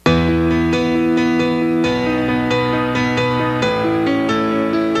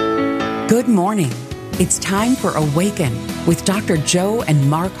morning. It's time for Awaken with Dr. Joe and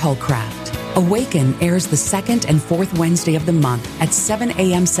Mark Holcraft. Awaken airs the second and fourth Wednesday of the month at 7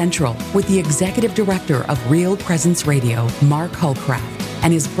 a.m. Central with the Executive Director of Real Presence Radio, Mark Holcraft,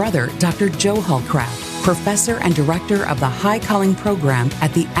 and his brother, Dr. Joe Holcraft, Professor and Director of the High Calling Program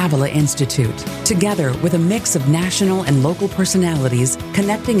at the Avila Institute. Together with a mix of national and local personalities,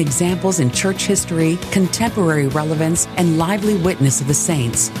 connecting examples in church history, contemporary relevance, and lively witness of the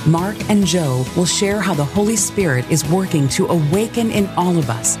saints, Mark and Joe will share how the Holy Spirit is working to awaken in all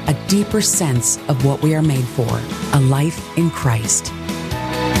of us a deeper sense of what we are made for, a life in Christ.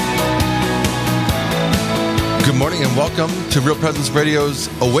 Good morning and welcome to Real Presence Radio's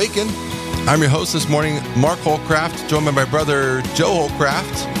Awaken. I'm your host this morning, Mark Holcraft, joined by my brother, Joe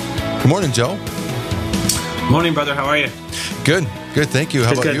Holcraft. Good morning, Joe. Morning, brother. How are you? Good. Thank you.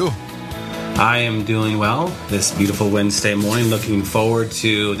 How about you? I am doing well this beautiful Wednesday morning. Looking forward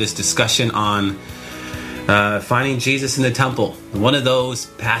to this discussion on finding Jesus in the temple. One of those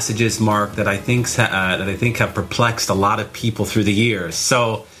passages, Mark, that I think have perplexed a lot of people through the years.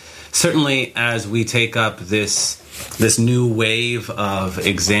 So certainly, as we take up this new wave of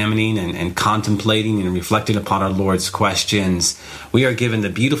examining and contemplating and reflecting upon our Lord's questions, we are given the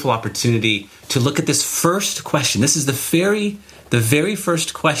beautiful opportunity to look at this first question. This is the very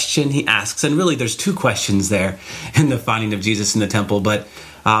first question he asks, and really there's two questions there in the finding of Jesus in the temple, but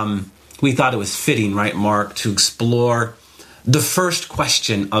we thought it was fitting, right, Mark, to explore the first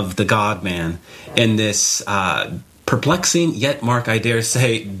question of the God-man in this perplexing, yet, Mark, I dare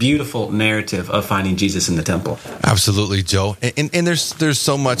say, beautiful narrative of finding Jesus in the temple. Absolutely, Joe. And there's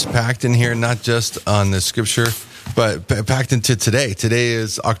so much packed in here, not just on the scripture, but packed into today. Today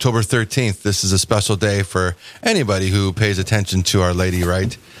is October 13th. This is a special day for anybody who pays attention to Our Lady,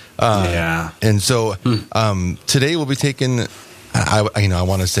 right? Yeah. And so today we'll be taking, I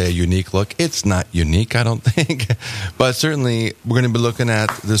want to say a unique look. It's not unique, I don't think. But certainly we're going to be looking at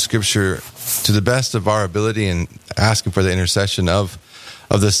the scripture to the best of our ability and asking for the intercession of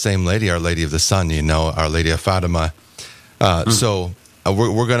this same lady, Our Lady of the Sun, Our Lady of Fatima. So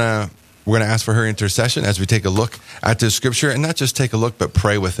we're gonna ask for her intercession as we take a look at this scripture, and not just take a look, but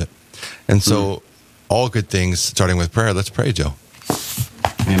pray with it. And so all good things, starting with prayer. Let's pray, Joe.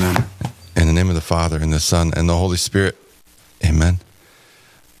 Amen. In the name of the Father, and the Son, and the Holy Spirit. Amen.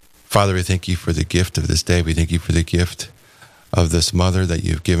 Father, we thank you for the gift of this day. We thank you for the gift of this mother that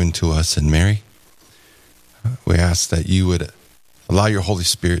you've given to us in Mary. We ask that you would allow your Holy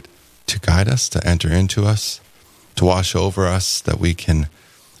Spirit to guide us, to enter into us, to wash over us, that we can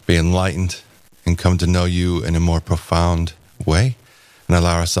be enlightened and come to know you in a more profound way, and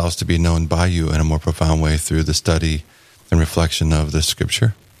allow ourselves to be known by you in a more profound way through the study and reflection of the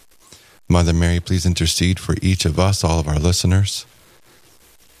scripture. Mother Mary, please intercede for each of us, all of our listeners.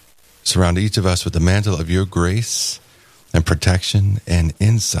 Surround each of us with the mantle of your grace and protection and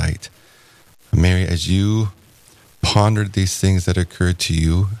insight. Mary, as you pondered these things that occurred to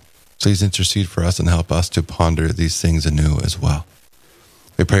you, please intercede for us and help us to ponder these things anew as well.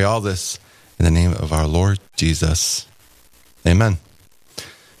 We pray all this in the name of our Lord Jesus. Amen.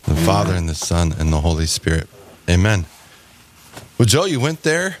 The Father and the Son and the Holy Spirit. Amen. Well, Joe, you went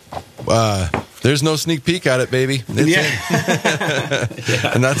there. There's no sneak peek at it, baby. It's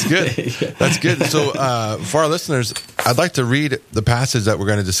in. And that's good. That's good. So for our listeners, I'd like to read the passage that we're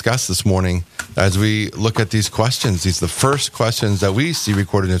going to discuss this morning as we look at these questions. These are the first questions that we see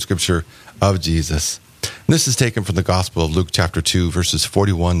recorded in Scripture of Jesus. And this is taken from the Gospel of Luke chapter 2, verses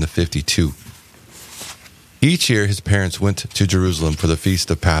 41 to 52. Each year his parents went to Jerusalem for the feast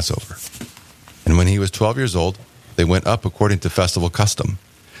of Passover. And when he was 12 years old, they went up according to festival custom.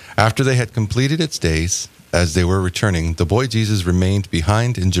 After they had completed its days, as they were returning, the boy Jesus remained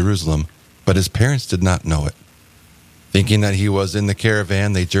behind in Jerusalem, but his parents did not know it. Thinking that he was in the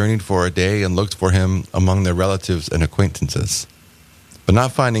caravan, they journeyed for a day and looked for him among their relatives and acquaintances. But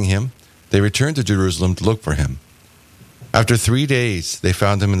not finding him, they returned to Jerusalem to look for him. After 3 days, they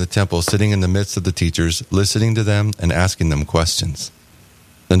found him in the temple, sitting in the midst of the teachers, listening to them and asking them questions.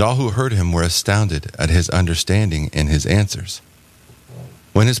 And all who heard him were astounded at his understanding and his answers.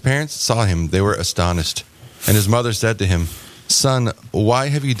 When his parents saw him, they were astonished. And his mother said to him, "Son, why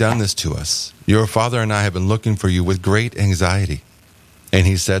have you done this to us? Your father and I have been looking for you with great anxiety." And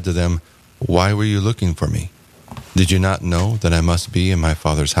he said to them, "Why were you looking for me? Did you not know that I must be in my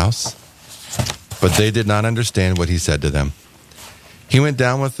father's house?" But they did not understand what he said to them. He went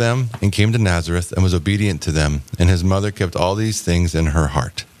down with them and came to Nazareth and was obedient to them, and his mother kept all these things in her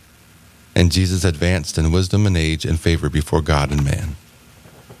heart. And Jesus advanced in wisdom and age and favor before God and man.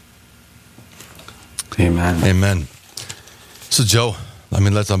 Amen. Amen. So, Joe, I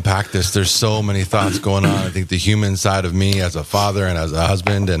mean, let's unpack this. There's so many thoughts going on. I think the human side of me as a father and as a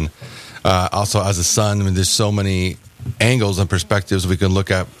husband and also as a son, I mean, there's so many angles and perspectives we can look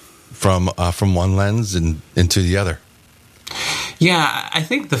at from one lens and into the other. Yeah, I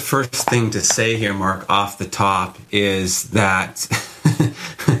think the first thing to say here, Mark, off the top is that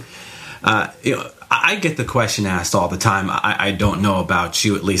I get the question asked all the time. I don't know about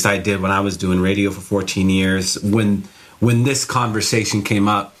you, at least I did when I was doing radio for 14 years. When this conversation came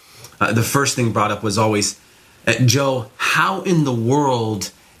up, the first thing brought up was always, Joe, how in the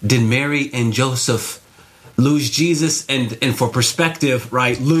world did Mary and Joseph lose Jesus and for perspective,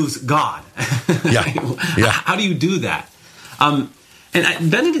 right, lose God? Yeah. How do you do that?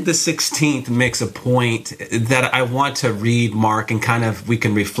 And Benedict XVI makes a point that I want to read, Mark, and kind of we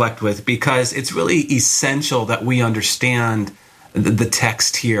can reflect with, because it's really essential that we understand the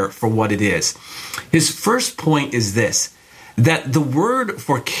text here for what it is. His first point is this, that the word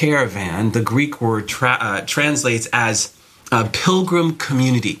for caravan, the Greek word translates as pilgrim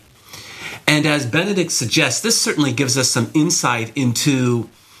community. And as Benedict suggests, this certainly gives us some insight into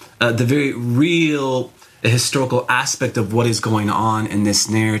the very real historical aspect of what is going on in this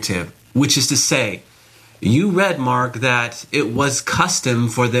narrative, which is to say, you read, Mark, that it was custom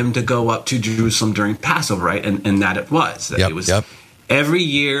for them to go up to Jerusalem during Passover, right? And that it was. Yep, it was every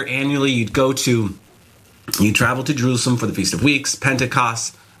year, annually, you'd travel to Jerusalem for the Feast of Weeks,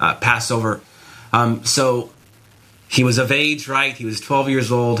 Pentecost, Passover. So he was of age, right? He was 12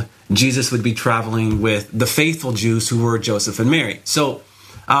 years old. Jesus would be traveling with the faithful Jews who were Joseph and Mary. So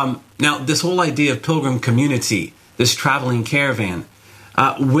now this whole idea of pilgrim community, this traveling caravan,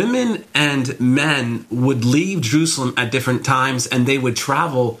 women and men would leave Jerusalem at different times and they would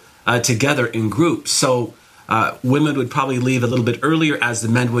travel together in groups. So women would probably leave a little bit earlier as the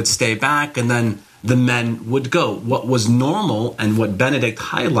men would stay back, and then the men would go. What was normal and what Benedict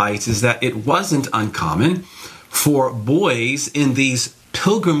highlights is that it wasn't uncommon for boys in these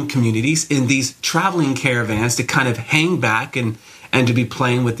pilgrim communities, in these traveling caravans, to kind of hang back and to be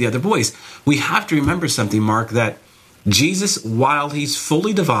playing with the other boys. We have to remember something, Mark, that Jesus, while he's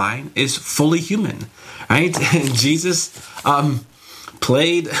fully divine, is fully human, right? And Jesus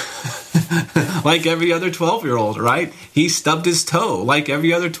played like every other 12-year-old, right? He stubbed his toe like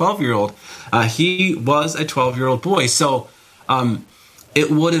every other 12-year-old. He was a 12-year-old boy. So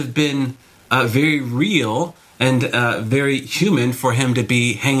it would have been very real and very human for him to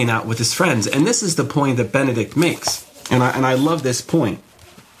be hanging out with his friends. And this is the point that Benedict makes. And I love this point.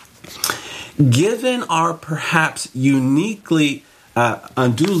 Given our perhaps uniquely,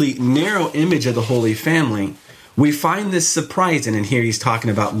 unduly narrow image of the Holy Family, we find this surprising, and here he's talking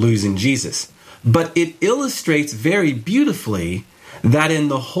about losing Jesus. But it illustrates very beautifully that in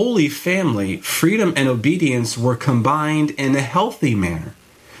the Holy Family, freedom and obedience were combined in a healthy manner.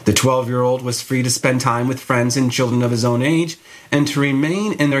 The 12-year-old was free to spend time with friends and children of his own age and to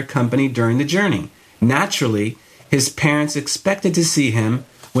remain in their company during the journey. Naturally, his parents expected to see him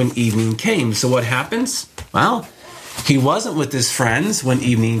when evening came. So what happens? Well, he wasn't with his friends when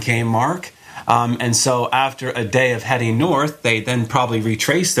evening came, Mark. And so after a day of heading north, they then probably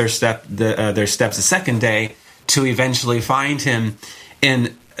retraced their steps a second day to eventually find him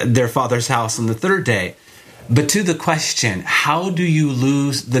in their father's house on the third day. But to the question, how do you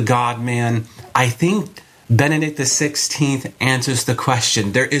lose the God-man? I think Benedict XVI answers the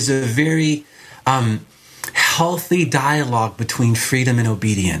question. There is a very healthy dialogue between freedom and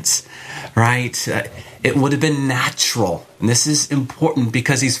obedience, right? It would have been natural, and this is important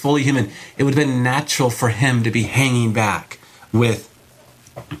because he's fully human, it would have been natural for him to be hanging back with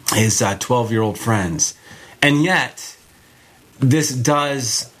his 12-year-old friends. And yet, this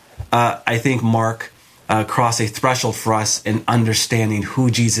does, I think, Mark, cross a threshold for us in understanding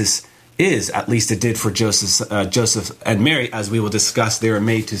who Jesus is. At least it did for Joseph and Mary, as we will discuss. They were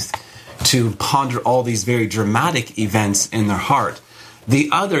made to ponder all these very dramatic events in their heart. The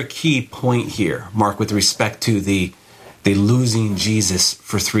other key point here, Mark, with respect to the losing Jesus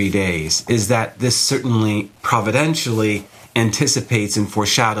for 3 days, is that this certainly providentially anticipates and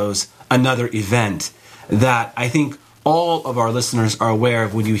foreshadows another event that I think all of our listeners are aware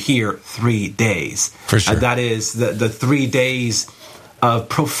of when you hear 3 days. For sure. That is the 3 days of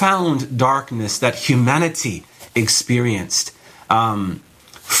profound darkness that humanity experienced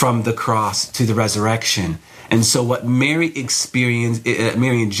from the cross to the resurrection. And so what Mary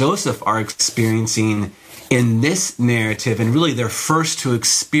and Joseph are experiencing in this narrative, and really they're first to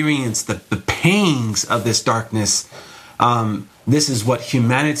experience the pangs of this darkness, this is what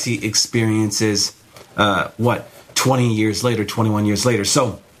humanity experiences, 20 years later, 21 years later.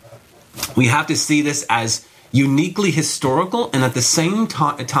 So we have to see this as uniquely historical, and at the same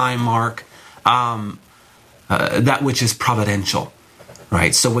time, Mark, that which is providential,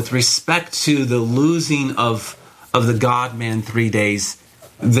 right? So with respect to the losing of the God-man 3 days,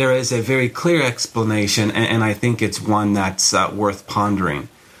 there is a very clear explanation, and I think it's one that's worth pondering.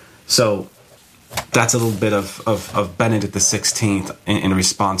 So that's a little bit of Benedict XVI in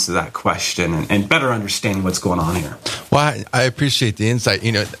response to that question, and better understanding what's going on here. Well, I appreciate the insight.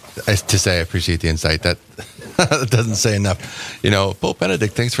 To say I appreciate the insight, that doesn't say enough. Pope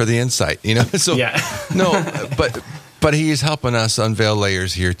Benedict, thanks for the insight. So yeah. No, but he is helping us unveil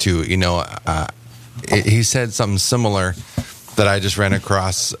layers here too. He said something similar that I just ran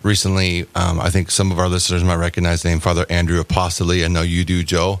across recently. I think some of our listeners might recognize the name Father Andrew Apostoli. I know you do,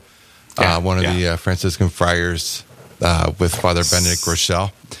 Joe. One of the Franciscan friars with Father Benedict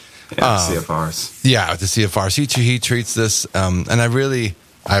Rochelle. CFRs. Yeah, the CFRs. He treats this, and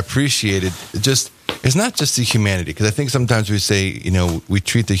I appreciate it. It's not just the humanity, because I think sometimes we say, we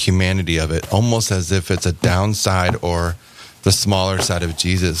treat the humanity of it almost as if it's a downside or the smaller side of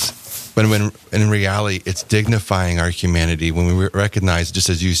Jesus. But when in reality, it's dignifying our humanity when we recognize, just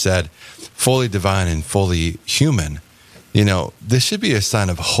as you said, fully divine and fully human. This should be a sign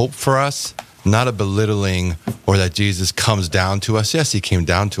of hope for us, not a belittling or that Jesus comes down to us. Yes, he came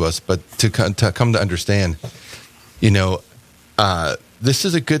down to us, but to come to understand, this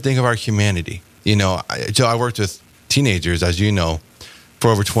is a good thing of our humanity. Joe, I worked with teenagers, as you know, for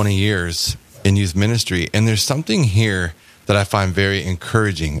over 20 years in youth ministry, and there's something here that I find very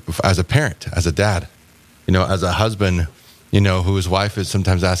encouraging as a parent, as a dad, as a husband, whose wife is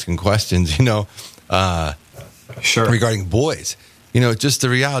sometimes asking questions, Sure. regarding boys. Just the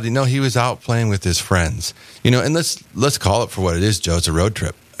reality. No, he was out playing with his friends. And let's call it for what it is, Joe. It's a road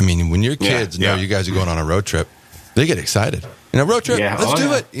trip. I mean, when your kids know you guys are going on a road trip, they get excited. Road trip, let's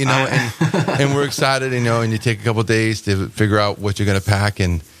do it. And we're excited. And you take a couple of days to figure out what you're going to pack.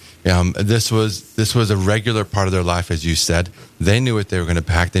 And this was a regular part of their life, as you said. They knew what they were going to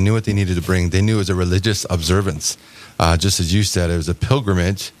pack. They knew what they needed to bring. They knew it was a religious observance. Just as you said, it was a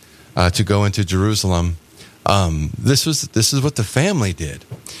pilgrimage to go into Jerusalem. This is what the family did,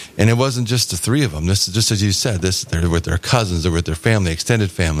 and it wasn't just the three of them. This is just as you said. They're with their cousins, they're with their family,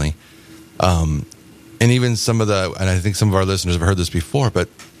 extended family, and even and I think some of our listeners have heard this before. But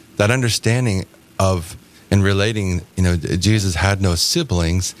that understanding of and relating, Jesus had no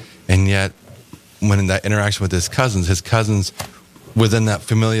siblings, and yet when in that interaction with his cousins within that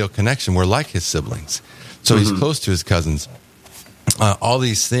familial connection were like his siblings. So he's close to his cousins. All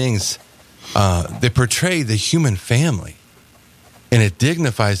these things. They portray the human family, and it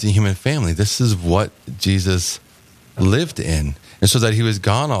dignifies the human family. This is what Jesus lived in, and so that he was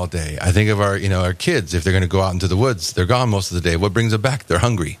gone all day. I think of our kids. If they're going to go out into the woods, they're gone most of the day. What brings them back? They're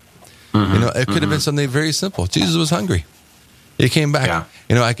hungry. It could have been something very simple. Jesus was hungry. He came back.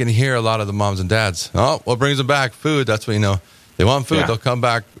 Yeah. I can hear a lot of the moms and dads. Oh, what brings them back? Food. That's what they want. Food. Yeah. They'll come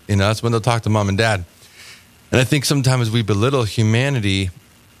back. That's when they'll talk to mom and dad. And I think sometimes we belittle humanity.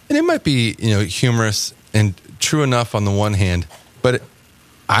 And it might be, humorous and true enough on the one hand, but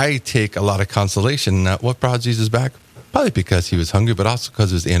I take a lot of consolation in that what brought Jesus back? Probably because he was hungry, but also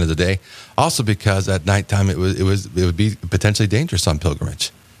because it was the end of the day. Also because at nighttime it would be potentially dangerous on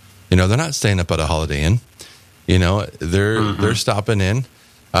pilgrimage. They're not staying up at a Holiday Inn. They're stopping in.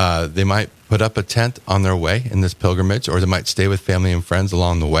 They might put up a tent on their way in this pilgrimage, or they might stay with family and friends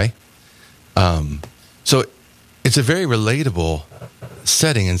along the way. So it's a very relatable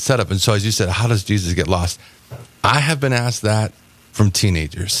setting and setup. And so, as you said, how does Jesus get lost? I have been asked that from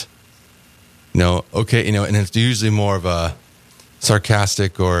teenagers. And it's usually more of a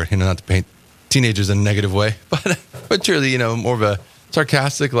sarcastic or, not to paint teenagers in a negative way, but truly, more of a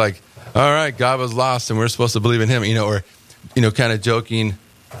sarcastic, like, all right, God was lost and we're supposed to believe in him, or kind of joking.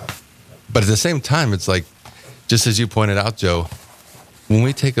 But at the same time, it's like, just as you pointed out, Joe, when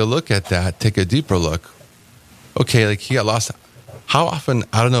we take a look at that, take a deeper look, okay, like he got lost. How often,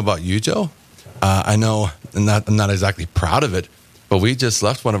 I don't know about you, Joe, I know I'm not exactly proud of it, but we just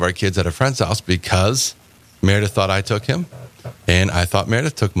left one of our kids at a friend's house because Meredith thought I took him, and I thought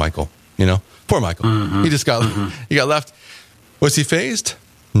Meredith took Michael. Poor Michael. He just got left. Was he fazed?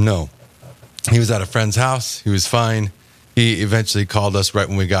 No. He was at a friend's house. He was fine. He eventually called us right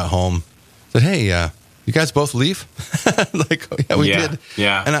when we got home. Said, hey, you guys both leave? Like, yeah, we did.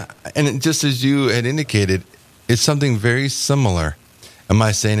 Yeah. And just as you had indicated, it's something very similar. Am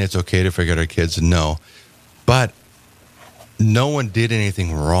I saying it's okay to forget our kids? No. But no one did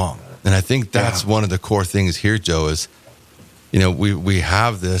anything wrong. And I think that's one of the core things here, Joe, is, we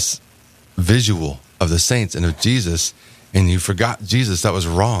have this visual of the saints and of Jesus, and you forgot Jesus. That was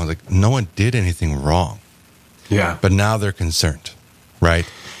wrong. Like, no one did anything wrong. Yeah. But now they're concerned, right?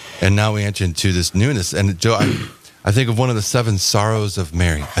 And now we enter into this newness. And Joe, I think of one of the 7 sorrows of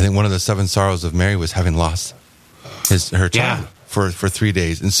Mary. I think one of the 7 sorrows of Mary was having lost her child for 3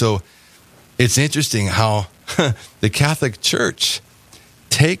 days. And so it's interesting how the Catholic Church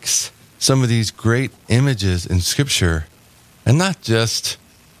takes some of these great images in Scripture and not just,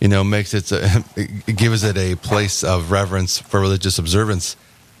 makes it gives it a place of reverence for religious observance,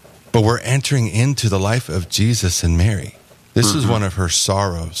 but we're entering into the life of Jesus and Mary. This is one of her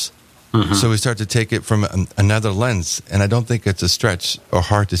sorrows. So we start to take it from another lens, and I don't think it's a stretch or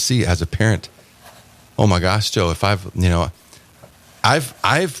hard to see as a parent. Oh my gosh, Joe, if I've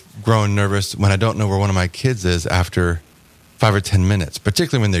grown nervous when I don't know where one of my kids is after 5 or 10 minutes,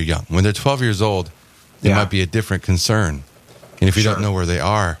 particularly when they're young. When they're 12 years old, it might be a different concern. And if you don't know where they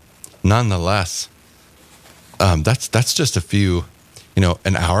are, nonetheless, that's just a few,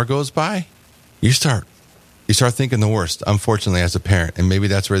 an hour goes by, you start thinking the worst, unfortunately, as a parent. And maybe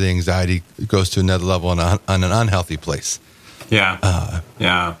that's where the anxiety goes to another level on an unhealthy place. Yeah.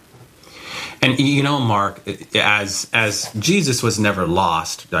 And Mark, as Jesus was never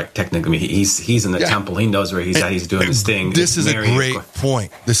lost, like technically he's in the temple. He knows where he's at. He's doing his thing. This is Mary, a great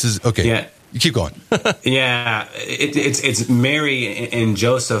point. This is okay. Yeah. You keep going. It's Mary and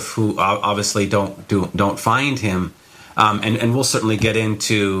Joseph who obviously don't find him. And we'll certainly get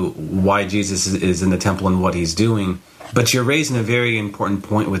into why Jesus is in the temple and what he's doing. But you're raising a very important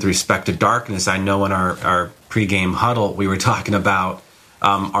point with respect to darkness. I know in our pregame huddle, we were talking about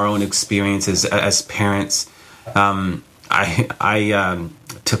our own experiences as parents. I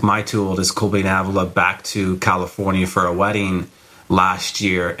took my 2 oldest, Colby and Avila, back to California for a wedding last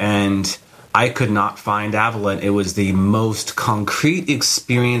year, and I could not find Avila. It was the most concrete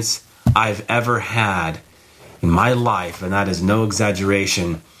experience I've ever had in my life, and that is no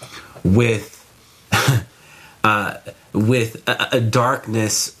exaggeration, with a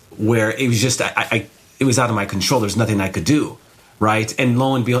darkness where it was just it was out of my control. There's nothing I could do, right? And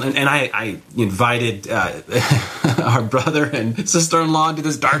lo and behold, and I invited our brother and sister-in-law into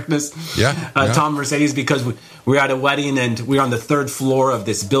this darkness, Tom Mercedes, because we were at a wedding and we were on the 3rd floor of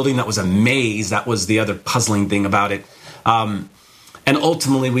this building that was a maze. That was the other puzzling thing about it. And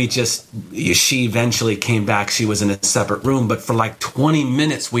ultimately, she eventually came back. She was in a separate room. But for like 20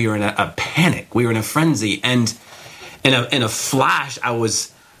 minutes, we were in a panic. We were in a frenzy. And in a flash, I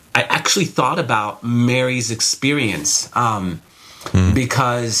actually thought about Mary's experience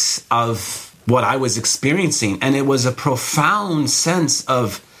because of what I was experiencing. And it was a profound sense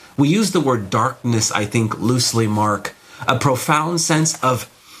of, we use the word darkness, I think, loosely, Mark, a profound sense of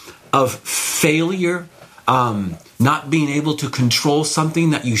failure, not being able to control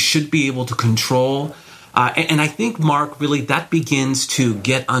something that you should be able to control. And I think, Mark, really that begins to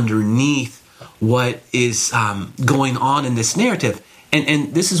get underneath what is going on in this narrative.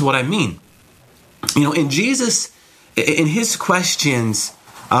 And this is what I mean. In Jesus, in his questions,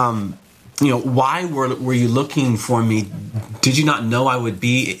 why were you looking for me? Did you not know I would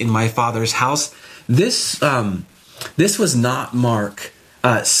be in my Father's house? This was not, Mark,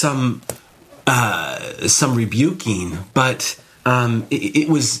 some rebuking, but it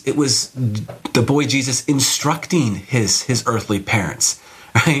was the boy Jesus instructing his earthly parents,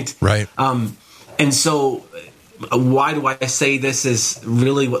 right? Right. And so, why do I say this is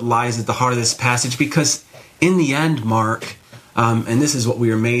really what lies at the heart of this passage? Because in the end, Mark, and this is what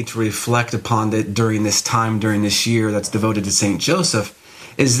we are made to reflect upon during this time, during this year that's devoted to Saint Joseph,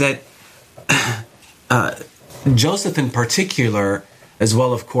 is that Joseph in particular, as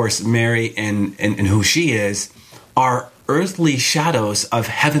well, of course, Mary and who she is, are earthly shadows of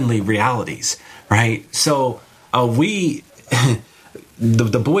heavenly realities, right? So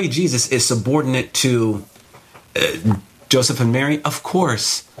the boy Jesus is subordinate to Joseph and Mary, of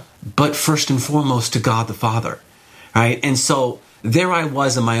course, but first and foremost to God the Father, right? And so there I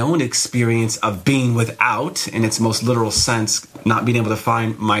was in my own experience of being without, in its most literal sense, not being able to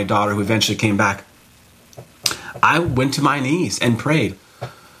find my daughter who eventually came back. I went to my knees and prayed,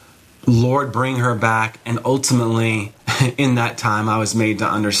 Lord, bring her back. And ultimately, in that time, I was made to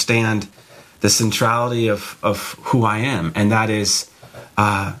understand the centrality of who I am. And that is,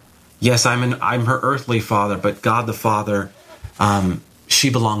 yes, I'm her earthly father, but God the Father, she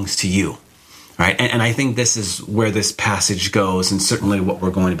belongs to you. Right? And I think this is where this passage goes, and certainly what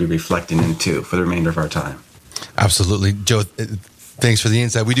we're going to be reflecting into for the remainder of our time. Absolutely. Joe, thanks for the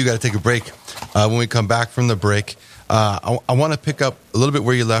insight. We do got to take a break. When we come back from the break, I want to pick up a little bit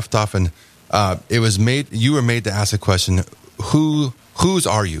where you left off, and you were made to ask a question: whose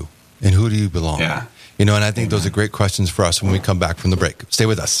are you, and who do you belong? Yeah. And I think Those are great questions for us when we come back from the break. Stay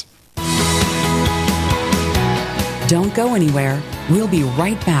with us. Don't go anywhere. We'll be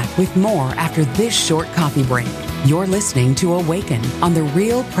right back with more after this short coffee break. You're listening to Awaken on the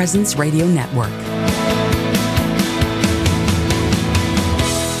Real Presence Radio Network.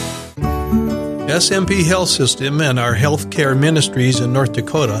 SMP Health System and our healthcare ministries in North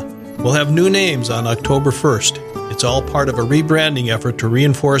Dakota will have new names on October 1st. It's all part of a rebranding effort to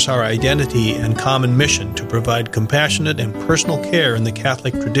reinforce our identity and common mission to provide compassionate and personal care in the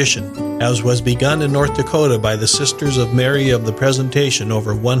Catholic tradition, as was begun in North Dakota by the Sisters of Mary of the Presentation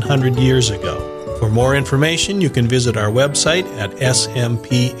over 100 years ago. For more information, you can visit our website at smphs.org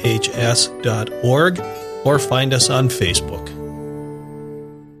or find us on Facebook.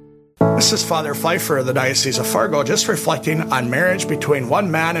 This is Father Pfeiffer of the Diocese of Fargo, just reflecting on marriage between one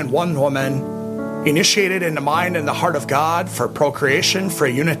man and one woman, initiated in the mind and the heart of God for procreation, for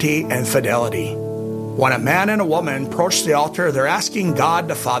unity, and fidelity. When a man and a woman approach the altar, they're asking God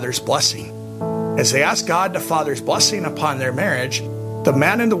the Father's blessing. As they ask God the Father's blessing upon their marriage, the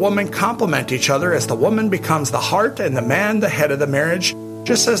man and the woman complement each other as the woman becomes the heart and the man the head of the marriage,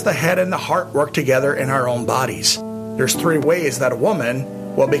 just as the head and the heart work together in our own bodies. There's 3 ways that a woman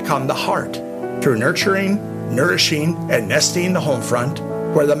will become the heart: through nurturing, nourishing, and nesting the home front,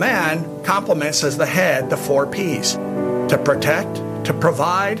 where the man complements as the head the 4 P's: to protect, to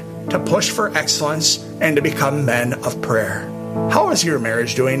provide, to push for excellence, and to become men of prayer. How is your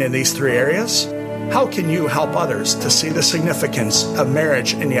marriage doing in these 3 areas? How can you help others to see the significance of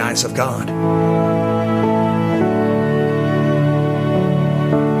marriage in the eyes of God?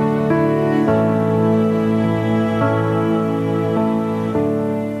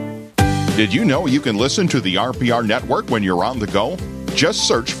 Did you know you can listen to the RPR network when you're on the go? Just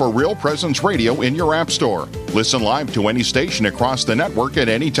search for Real Presence Radio in your app store. Listen live to any station across the network at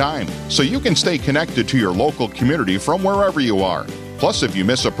any time, so you can stay connected to your local community from wherever you are. Plus, if you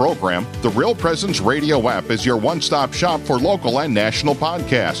miss a program, the Real Presence Radio app is your one-stop shop for local and national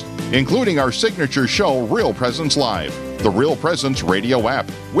podcasts, including our signature show, Real Presence Live. The Real Presence Radio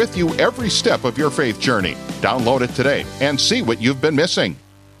app, with you every step of your faith journey. Download it today and see what you've been missing.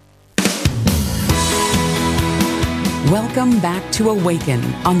 Welcome back to Awaken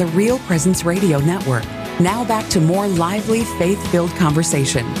on the Real Presence Radio Network. Now back to more lively, faith-filled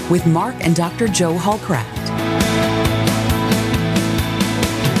conversation with Mark and Dr. Joe Holcraft.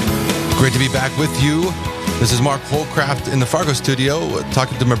 Great to be back with you. This is Mark Holcraft in the Fargo studio,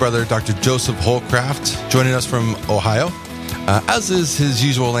 talking to my brother, Dr. Joseph Holcraft, joining us from Ohio, as is his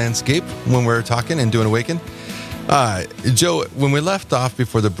usual landscape when we're talking and doing Awaken. Joe, when we left off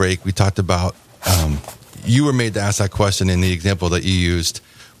before the break, we talked about you were made to ask that question in the example that you used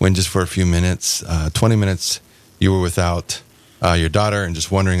when just for a few minutes, 20 minutes, you were without your daughter and just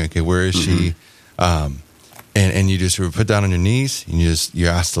wondering, okay, where is she? And you just were put down on your knees and you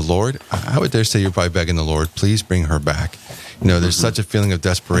asked the Lord. I would dare say you're probably begging the Lord, please bring her back. You know, there's such a feeling of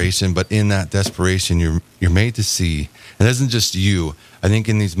desperation, but in that desperation, you're made to see. And it isn't just you. I think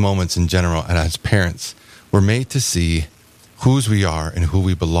in these moments in general, and as parents, we're made to see whose we are and who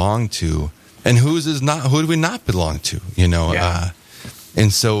we belong to. And who do we not belong to, you know? Yeah.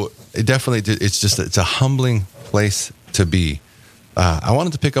 And so it definitely, it's a humbling place to be. I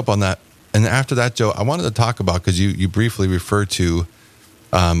wanted to pick up on that. And after that, Joe, I wanted to talk about, because you briefly referred to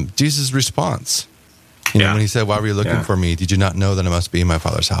Jesus' response. You know, when he said, why were you looking for me? Did you not know that I must be in my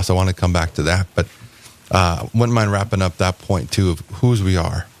Father's house? I want to come back to that. But wouldn't mind wrapping up that point, too, of whose we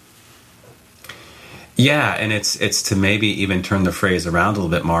are. Yeah, and it's to maybe even turn the phrase around a little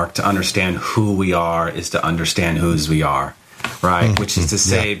bit, Mark. To understand who we are is to understand whose we are, right? Which is to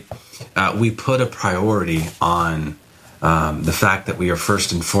say, we put a priority on the fact that we are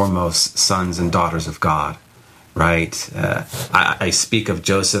first and foremost sons and daughters of God, right? I speak of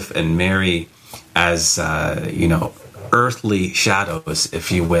Joseph and Mary as, earthly shadows,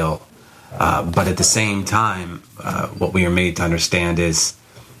 if you will. But at the same time, what we are made to understand is,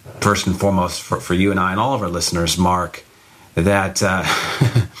 first and foremost, for you and I and all of our listeners, Mark, that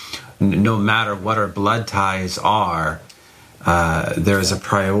no matter what our blood ties are, there is a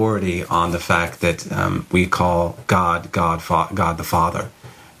priority on the fact that we call God the Father,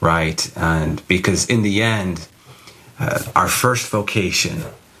 right? And because in the end, our first vocation,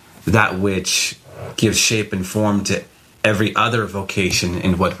 that which gives shape and form to every other vocation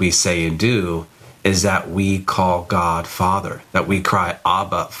in what we say and do, is that we call God Father, that we cry,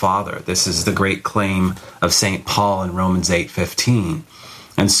 Abba, Father. This is the great claim of St. Paul in Romans 8:15.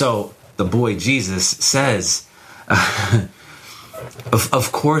 And so the boy Jesus says, of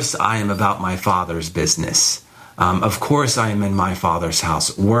course I am about my Father's business. Of course I am in my Father's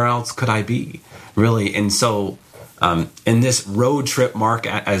house. Where else could I be, really? And so in this road trip, Mark,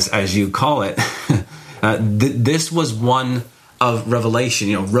 as you call it, This was one of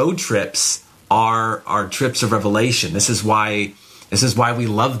revelation. Road trips are trips of revelation. This is why we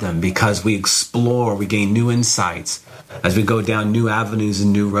love them, because we explore, we gain new insights as we go down new avenues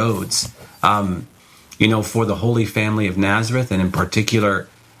and new roads. For the Holy Family of Nazareth, and in particular,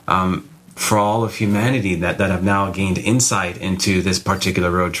 for all of humanity that have now gained insight into this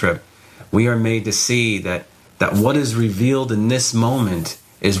particular road trip, we are made to see that what is revealed in this moment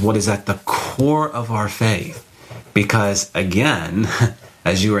is what is at the core of our faith. Because again,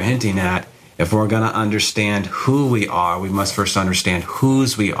 as you were hinting at, if we're going to understand who we are, we must first understand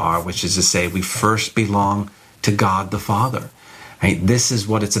whose we are, which is to say we first belong to God the Father. Right? This is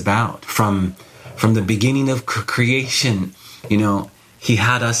what it's about. From the beginning of creation, He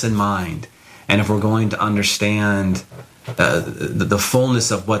had us in mind. And if we're going to understand the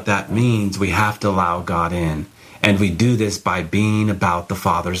fullness of what that means, we have to allow God in. And we do this by being about the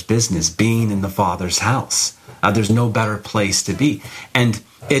Father's business, being in the Father's house. There's no better place to be. And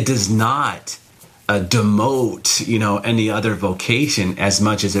it does not demote, any other vocation as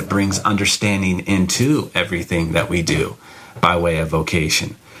much as it brings understanding into everything that we do by way of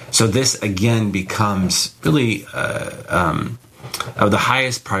vocation. So this, again, becomes really of the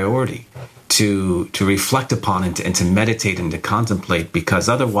highest priority to reflect upon and to meditate and to contemplate, because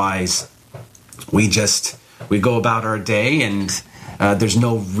otherwise we go about our day and there's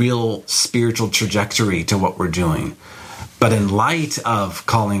no real spiritual trajectory to what we're doing. But in light of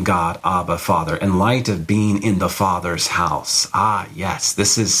calling God Abba, Father, in light of being in the Father's house, yes,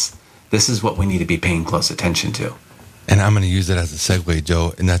 this is what we need to be paying close attention to. And I'm going to use it as a segue,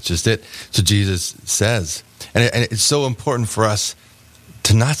 Joe, and that's just it. So Jesus says, and it's so important for us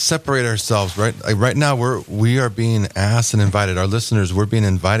to not separate ourselves, right? Like right now, we are being asked and invited, our listeners, we're being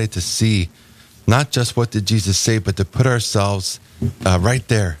invited to see not just what did Jesus say, but to put ourselves right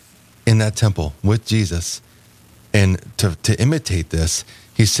there in that temple with Jesus. And to imitate this,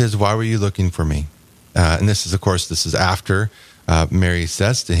 he says, why were you looking for me? And this is after Mary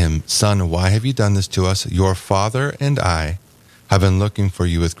says to him, son, why have you done this to us? Your father and I have been looking for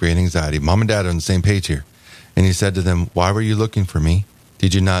you with great anxiety. Mom and dad are on the same page here. And he said to them, why were you looking for me?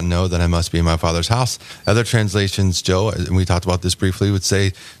 Did you not know that I must be in my Father's house? Other translations, Joe, and we talked about this briefly, would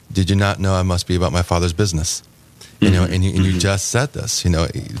say, did you not know I must be about my Father's business? And you just said this,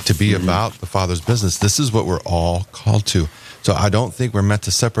 to be about the Father's business. This is what we're all called to. So I don't think we're meant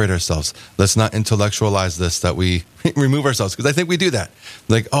to separate ourselves. Let's not intellectualize this, that we remove ourselves, because I think we do that.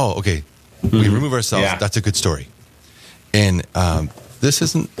 Like, we remove ourselves. Yeah. That's a good story. And this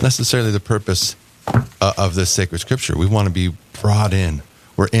isn't necessarily the purpose of this sacred scripture. We want to be brought in.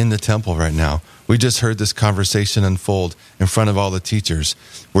 We're in the temple right now. We just heard this conversation unfold in front of all the teachers.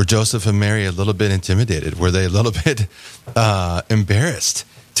 Were Joseph and Mary a little bit intimidated? Were they a little bit embarrassed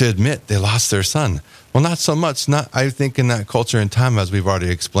to admit they lost their son? Well, not so much. I think in that culture and time, as we've already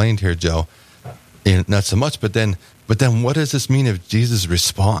explained here, Joe, not so much. But then what does this mean of Jesus'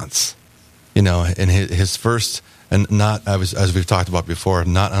 response? In his first, and not, as we've talked about before,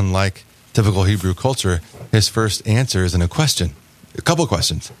 not unlike typical Hebrew culture, his first answer is in a question, a couple of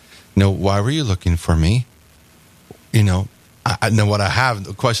questions. Why were you looking for me? I know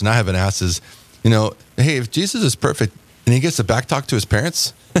the question I haven't asked is, hey, if Jesus is perfect and he gets to backtalk to his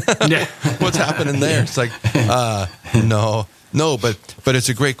parents, what's happening there? It's like, no, but it's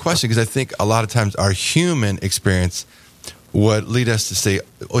a great question, because I think a lot of times our human experience would lead us to say,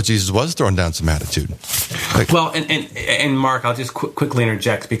 Jesus was throwing down some attitude. Well, and Mark, I'll just quickly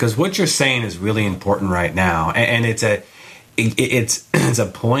interject, because what you're saying is really important right now, and it's a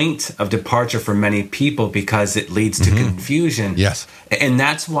point of departure for many people, because it leads to confusion. Yes, and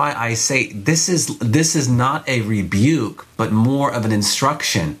that's why I say this is not a rebuke, but more of an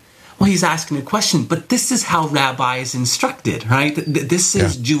instruction. Well, he's asking a question, but this is how rabbis instructed, right? This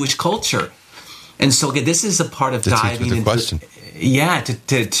is Jewish culture. And so this is a part of diving into question.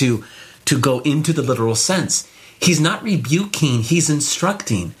 To go into the literal sense. He's not rebuking, he's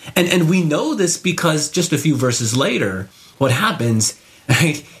instructing. And we know this because just a few verses later, what happens,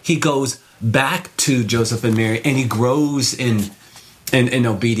 right? He goes back to Joseph and Mary, and he grows in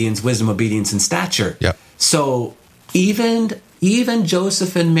obedience, wisdom, obedience, and stature. Yep. So even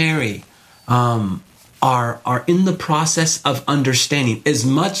Joseph and Mary are in the process of understanding. As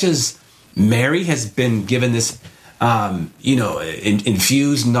much as Mary has been given this,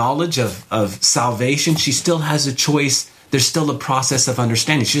 infused knowledge of salvation, she still has a choice. There's still a process of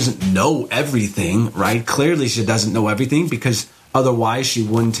understanding. She doesn't know everything, right? Clearly she doesn't know everything, because otherwise she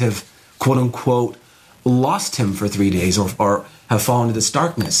wouldn't have, quote unquote, lost him for 3 days or have fallen into this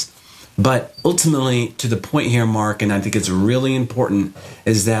darkness. But ultimately, to the point here, Mark, and I think it's really important,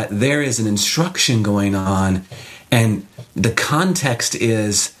 is that there is an instruction going on, and the context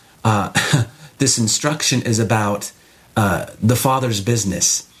is this instruction is about the Father's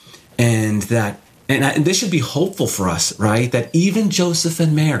business, and this should be hopeful for us, right? That even Joseph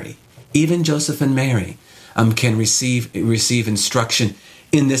and Mary can receive instruction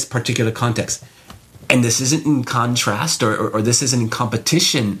in this particular context. And this isn't in contrast or this isn't in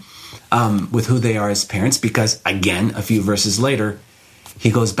competition with who they are as parents, because, again, a few verses later, he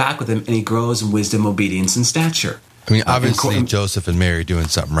goes back with them and he grows in wisdom, obedience, and stature. I mean, obviously, Joseph and Mary are doing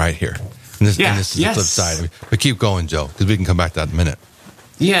something right here. And this is the flip side. But keep going, Joe, because we can come back to that in a minute.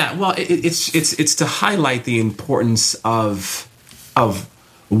 Yeah, well, it's to highlight the importance of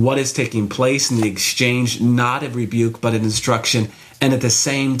what is taking place in the exchange, not a rebuke, but an instruction. And at the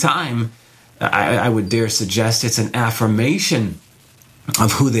same time, I would dare suggest it's an affirmation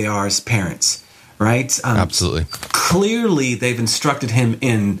of who they are as parents, right? Absolutely. Clearly, they've instructed him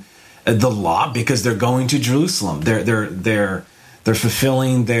in the law because they're going to Jerusalem. They're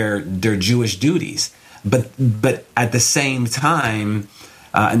fulfilling their Jewish duties. But at the same time,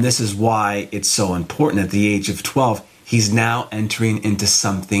 and this is why it's so important, at the age of 12, he's now entering into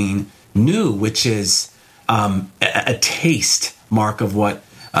something new, which is a taste, Mark, of what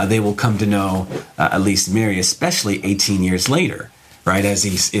they will come to know, at least Mary, especially 18 years later, right, as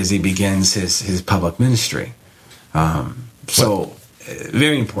he begins his public ministry.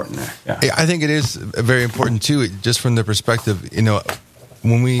 Very important there. Yeah. I think it is very important too, just from the perspective,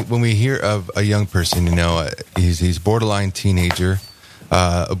 when we hear of a young person, he's borderline teenager.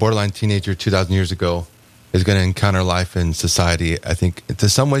 A borderline teenager 2,000 years ago is going to encounter life in society, I think, to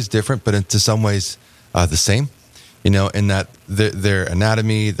some ways different, but to some ways the same, in that their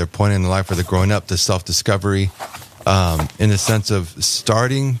anatomy, their point in life where they're growing up, the self-discovery, in the sense of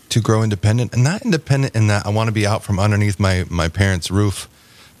starting to grow independent, and not independent in that I want to be out from underneath my parents' roof,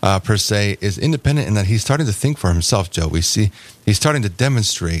 per se, is independent in that he's starting to think for himself, Joe. We see he's starting to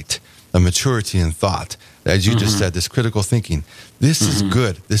demonstrate a maturity in thought. As you just said, this critical thinking. This is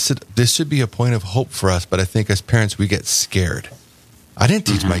good. This should be a point of hope for us, but I think as parents, we get scared. I didn't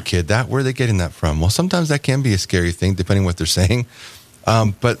teach my kid that. Where are they getting that from? Well, sometimes that can be a scary thing, depending on what they're saying.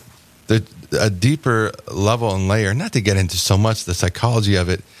 But a deeper level and layer, not to get into so much the psychology of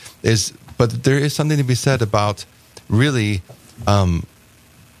it, but there is something to be said about really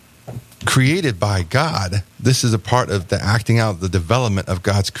created by God. This is a part of the acting out, the development of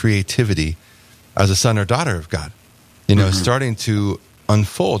God's creativity as a son or daughter of God, starting to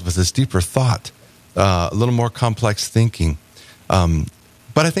unfold with this deeper thought, a little more complex thinking.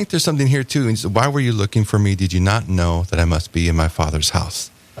 But I think there's something here too. Why were you looking for me? Did you not know that I must be in my Father's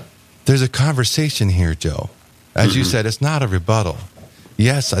house? There's a conversation here, Joe. As you said, it's not a rebuttal.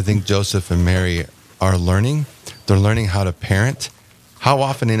 Yes, I think Joseph and Mary are learning. They're learning how to parent. How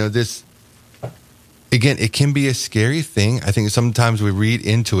often, this... Again, it can be a scary thing. I think sometimes we read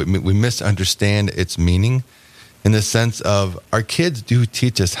into it, we misunderstand its meaning in the sense of our kids do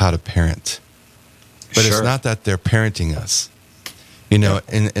teach us how to parent. But It's not that they're parenting us. And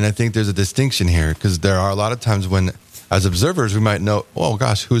I think there's a distinction here, because there are a lot of times when, as observers, we might know, oh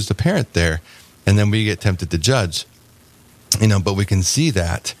gosh, who's the parent there? And then we get tempted to judge, but we can see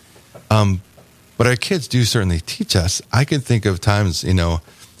that. But our kids do certainly teach us. I can think of times,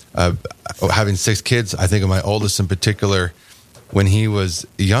 having 6 kids, I think of my oldest in particular, when he was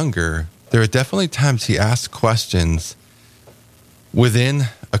younger, there are definitely times he asked questions within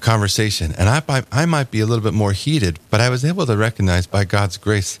a conversation. And I might be a little bit more heated, but I was able to recognize by God's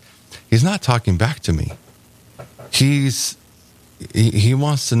grace, he's not talking back to me. He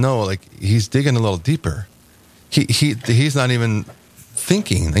wants to know, he's digging a little deeper. He's not even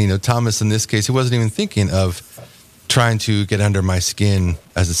thinking, Thomas in this case, he wasn't even thinking of trying to get under my skin,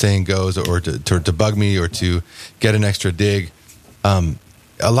 as the saying goes, or to bug me, or to get an extra dig.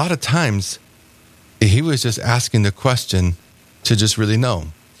 A lot of times, he was just asking the question to just really know.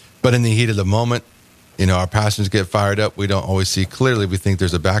 But in the heat of the moment, our passions get fired up. We don't always see clearly. We think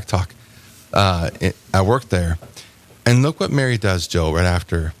there's a back talk at work there. And look what Mary does, Joe, right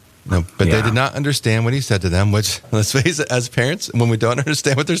after. They did not understand what he said to them, which, let's face it, as parents, when we don't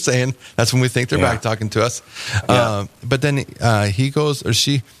understand what they're saying, that's when we think they're back talking to us. Yeah. But then he goes, or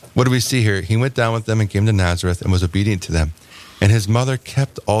she, what do we see here? He went down with them and came to Nazareth and was obedient to them. And his mother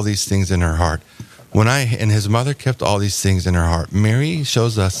kept all these things in her heart. And his mother kept all these things in her heart. Mary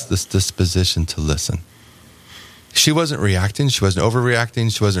shows us this disposition to listen. She wasn't reacting. She wasn't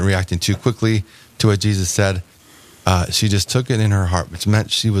overreacting. She wasn't reacting too quickly to what Jesus said. She just took it in her heart, which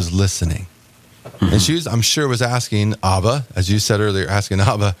meant she was listening. And she was, I'm sure, was asking Abba, as you said earlier, asking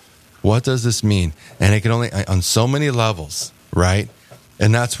Abba, What does this mean? And it can only, on so many levels, right?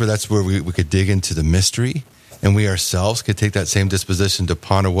 And that's where we could dig into the mystery, and we ourselves could take that same disposition to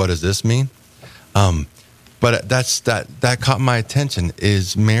ponder, what does this mean? But that caught my attention,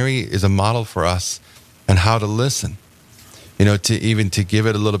 is Mary is a model for us and how to listen, to give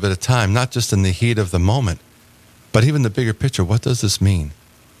it a little bit of time, not just in the heat of the moment, but even the bigger picture. What does this mean?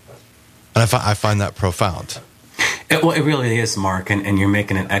 And I find that profound. It really is, Mark, and you're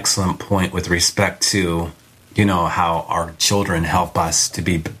making an excellent point with respect to, how our children help us to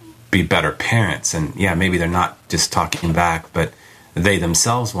be better parents. And yeah, maybe they're not just talking back, but they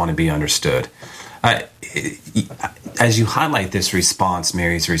themselves want to be understood. As you highlight this response,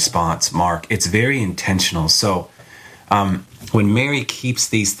 Mary's response, Mark, it's very intentional. So when Mary keeps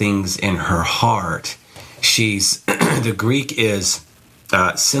these things in her heart, she's the Greek is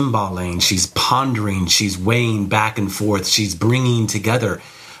symbolain. She's pondering, she's weighing back and forth, she's bringing together.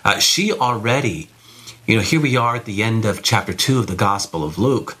 She already, here we are at the end of chapter 2 of the Gospel of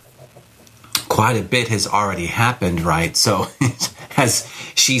Luke. Quite a bit has already happened, right? So as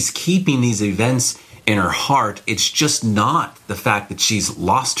she's keeping these events in her heart, it's just not the fact that she's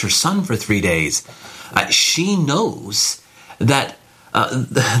lost her son for 3 days. She knows that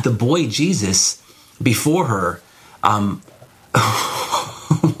the boy Jesus before her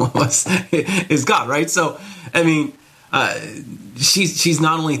is God, right? So, I mean, she's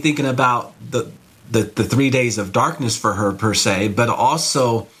not only thinking about the 3 days of darkness for her per se, but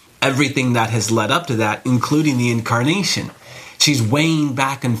also everything that has led up to that, including the incarnation. She's weighing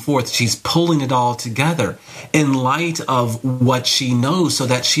back and forth. She's pulling it all together in light of what she knows so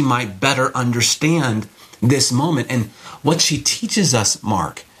that she might better understand this moment. And what she teaches us,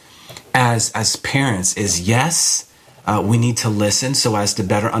 Mark, as parents is, yes, we need to listen so as to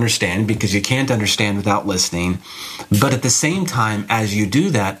better understand, because you can't understand without listening. But at the same time, as you do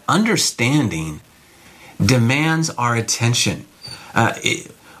that, understanding demands our attention.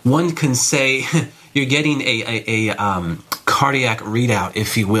 One can say you're getting a cardiac readout,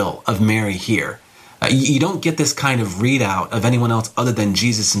 if you will, of Mary here. You don't get this kind of readout of anyone else other than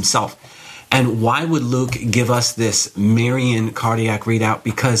Jesus himself. And why would Luke give us this Marian cardiac readout?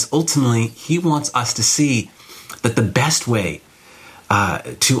 Because ultimately, he wants us to see that the best way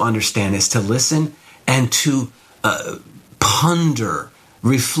to understand is to listen and to ponder,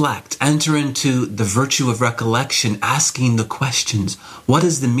 reflect, enter into the virtue of recollection, asking the questions. What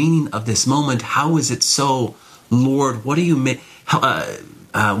is the meaning of this moment? How is it so? Lord, what do you want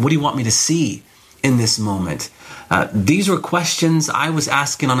me to see in this moment? These were questions I was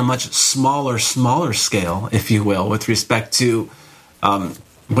asking on a much smaller scale, if you will, with respect to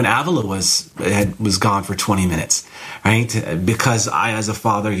when Avila was gone for 20 minutes, right? Because I, as a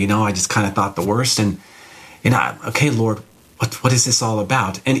father, I just kind of thought the worst, and okay, Lord, what is this all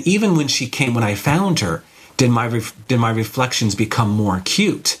about? And even when she came, when I found her, did my reflections become more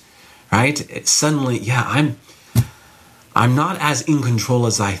acute, right? Suddenly, I'm not as in control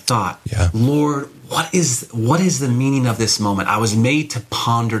as I thought. Yeah. Lord, what is the meaning of this moment? I was made to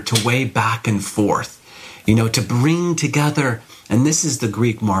ponder, to weigh back and forth, to bring together. And this is the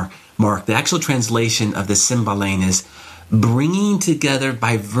Greek, Mark. The actual translation of the symbolain is bringing together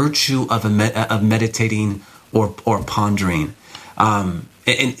by virtue of meditating or pondering. And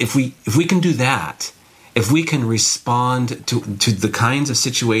if we can do that, if we can respond to the kinds of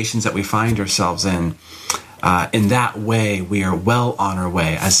situations that we find ourselves in that way, we are well on our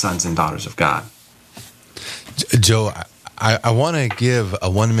way as sons and daughters of God. Joe, I want to give a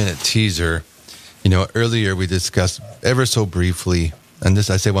 1-minute teaser. Earlier we discussed ever so briefly, and this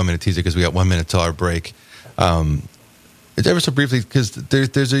I say 1-minute teaser because we got 1 minute till our break. It's ever so briefly because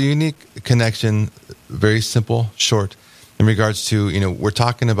there's a unique connection, very simple, short, in regards to, we're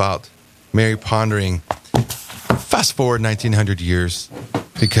talking about Mary pondering. Fast forward 1900 years,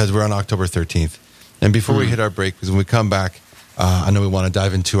 because we're on October 13th. And before we hit our break, because when we come back, I know we want to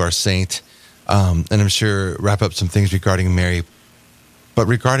dive into our saint, and I'm sure wrap up some things regarding Mary. But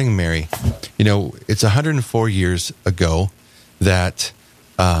regarding Mary, it's 104 years ago that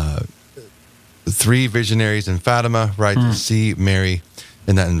 3 visionaries in Fatima, right, to see Mary,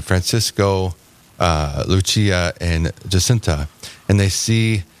 and then Francisco, Lucia, and Jacinta, and they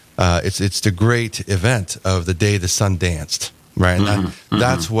see it's the great event of the day the sun danced, right? And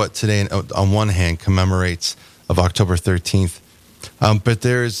that's what today, on one hand, commemorates of October 13th. But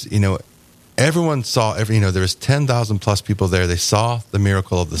there's, everyone saw, there was 10,000 plus people there. They saw the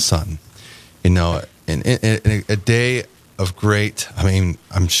miracle of the sun, in a day of great, an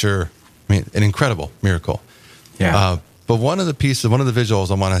incredible miracle. Yeah. But one of the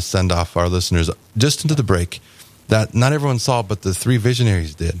visuals I want to send off our listeners just into the break that not everyone saw, but the 3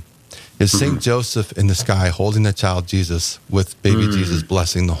 visionaries did. is Saint Joseph in the sky holding the child Jesus with baby Jesus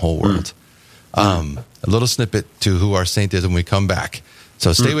blessing the whole world. A little snippet to who our saint is when we come back.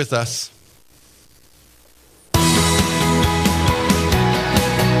 So stay with us.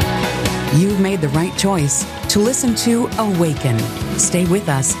 You've made the right choice to listen to Awaken. Stay with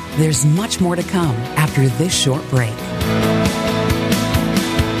us. There's much more to come after this short break.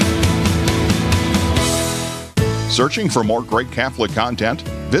 Searching for more great Catholic content?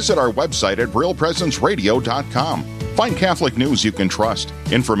 Visit our website at realpresenceradio.com. Find Catholic news you can trust,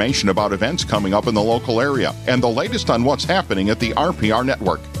 information about events coming up in the local area, and the latest on what's happening at the RPR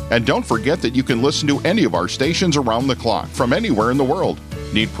network. And don't forget that you can listen to any of our stations around the clock from anywhere in the world.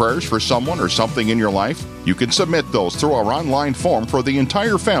 Need prayers for someone or something in your life? You can submit those through our online form for the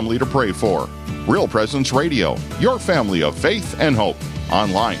entire family to pray for. Real Presence Radio, your family of faith and hope.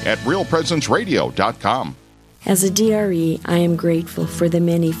 Online at realpresenceradio.com. As a DRE, I am grateful for the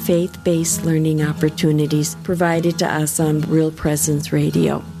many faith-based learning opportunities provided to us on Real Presence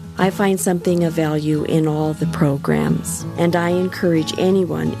Radio. I find something of value in all the programs, and I encourage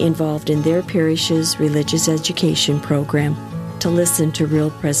anyone involved in their parish's religious education program to listen to Real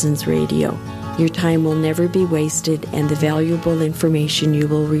Presence Radio. Your time will never be wasted, and the valuable information you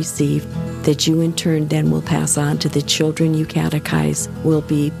will receive that you in turn then will pass on to the children you catechize will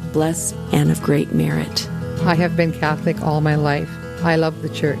be blessed and of great merit. I have been Catholic all my life. I love the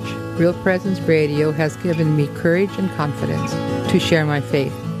Church. Real Presence Radio has given me courage and confidence to share my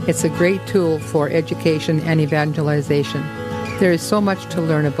faith. It's a great tool for education and evangelization. There is so much to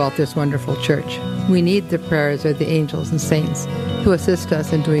learn about this wonderful Church. We need the prayers of the angels and saints to assist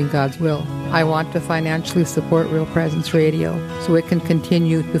us in doing God's will. I want to financially support Real Presence Radio so it can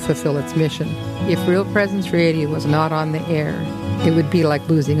continue to fulfill its mission. If Real Presence Radio was not on the air, it would be like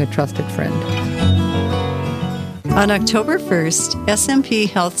losing a trusted friend. On October 1st, SMP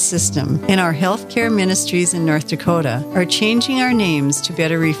Health System and our healthcare ministries in North Dakota are changing our names to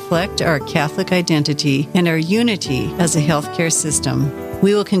better reflect our Catholic identity and our unity as a healthcare system.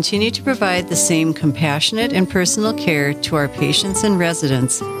 We will continue to provide the same compassionate and personal care to our patients and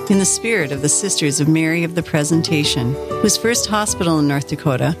residents in the spirit of the Sisters of Mary of the Presentation, whose first hospital in North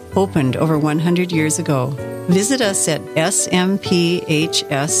Dakota opened over 100 years ago. Visit us at smphs.org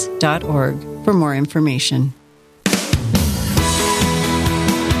for more information.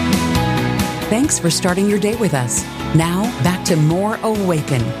 Thanks for starting your day with us. Now, back to more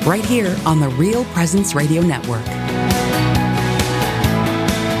Awaken, right here on the Real Presence Radio Network.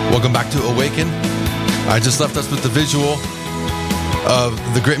 Welcome back to Awaken. I just left us with the visual of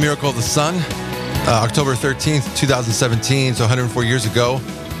the great miracle of the sun, October 13th, 2017, so 104 years ago.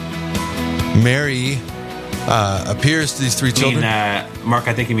 Mary appears to these three children. Mark,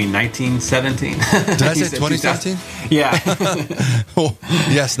 I think you mean 1917. Did I say 2017? Yeah. Oh,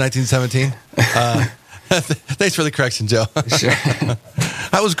 yes, 1917. Thanks for the correction, Joe. Sure.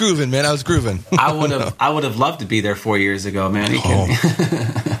 I was grooving, man. I was grooving. I would have loved to be there 4 years ago, man.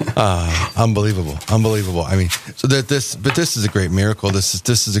 Unbelievable. I mean, so this is a great miracle.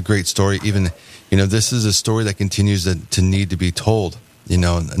 This is a great story. Even, this is a story that continues to need to be told.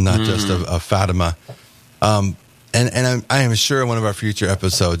 Not just of Fatima. And I am sure in one of our future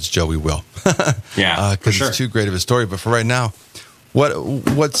episodes, Joe, we will. Yeah, because it's too great of a story. But for right now,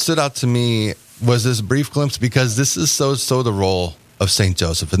 what stood out to me was this brief glimpse, because this is so the role of Saint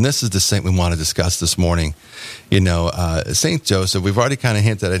Joseph, and this is the saint we want to discuss this morning. Saint Joseph, we've already kind of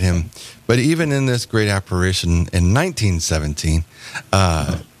hinted at him, but even in this great apparition in 1917,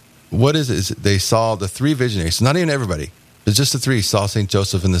 what is it? They saw the three visionaries, not even everybody, but just the three saw Saint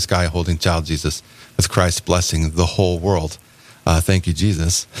Joseph in the sky holding child Jesus with Christ blessing the whole world. Thank you,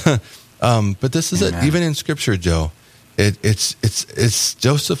 Jesus. But this is it. Even in Scripture, Joe, it's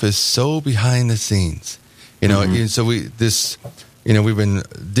Joseph is so behind the scenes. So we've been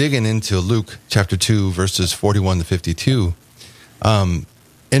digging into Luke chapter 2, verses 41 to 52. And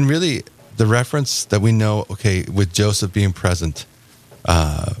really the reference that we know, with Joseph being present,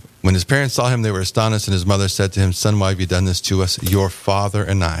 when his parents saw him, they were astonished, and his mother said to him, "Son, why have you done this to us? Your father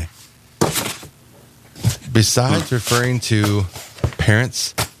and I." Besides referring to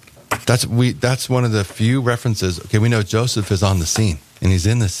parents, that's one of the few references. We know Joseph is on the scene, and he's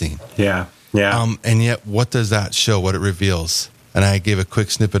in the scene. Yeah. And yet, what does that show? What it reveals? And I gave a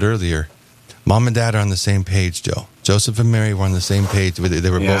quick snippet earlier. Mom and Dad are on the same page, Joe. Joseph and Mary were on the same page. They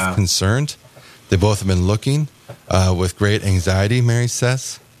were both concerned. They both have been looking with great anxiety, Mary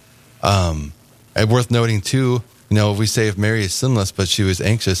says. And worth noting, too, we say if Mary is sinless, but she was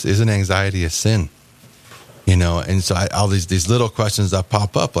anxious, isn't anxiety a sin? And so all these little questions that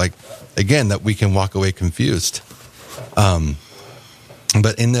pop up, like, again, that we can walk away confused.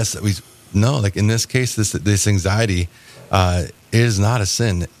 But in this, no, like in this case, this anxiety is not a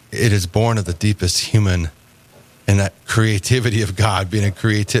sin. It is born of the deepest human, and that creativity of God, being a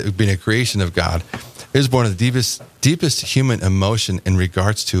creation of God, is born of the deepest human emotion in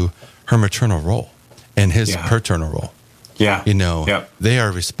regards to her maternal role and his paternal role. Yeah. They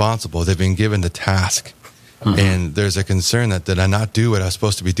are responsible. They've been given the task. Mm-hmm. And there's a concern that did I not do what I was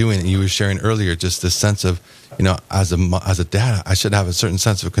supposed to be doing? And you were sharing earlier just this sense of, as a dad, I should have a certain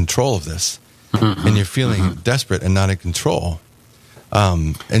sense of control of this. Mm-hmm. And you're feeling desperate and not in control.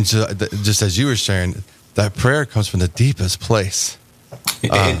 And so just as you were sharing, that prayer comes from the deepest place.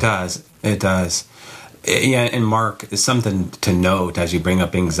 It does. It does. Yeah, and Mark, something to note as you bring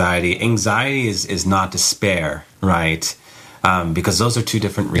up anxiety. Anxiety is not despair, right? Because those are two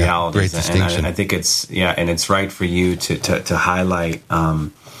different realities. Great distinction. And I think it's right for you to highlight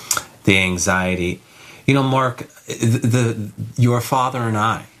the anxiety. Mark, your father and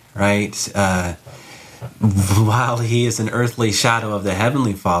I, right? While he is an earthly shadow of the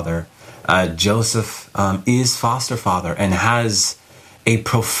heavenly Father, Joseph is foster father and has a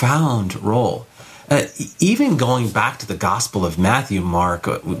profound role. Even going back to the Gospel of Matthew, Mark,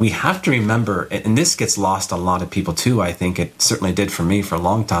 we have to remember, and this gets lost on a lot of people too, I think it certainly did for me for a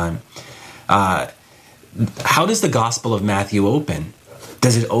long time. How does the Gospel of Matthew open?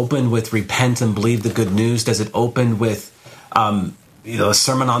 Does it open with repent and believe the good news? Does it open with a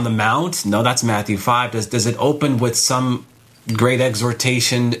Sermon on the Mount? No, that's Matthew 5. Does it open with some great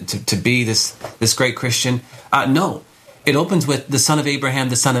exhortation to be this great Christian? No. It opens with the son of Abraham,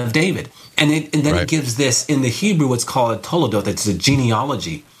 the son of David. And then it gives this, in the Hebrew, what's called a toledot. It's a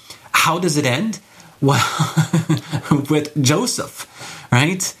genealogy. How does it end? Well, with Joseph,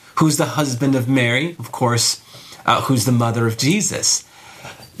 right? Who's the husband of Mary, of course, who's the mother of Jesus.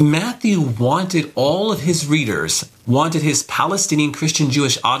 Matthew wanted all of his readers, wanted his Palestinian Christian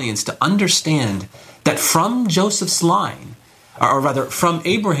Jewish audience to understand that from Joseph's line, or rather from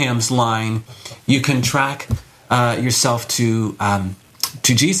Abraham's line, you can track yourself to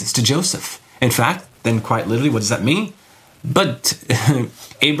Jesus, to Joseph. In fact, then quite literally, what does that mean? But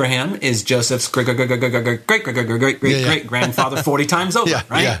Abraham is Joseph's great grandfather 40 times over,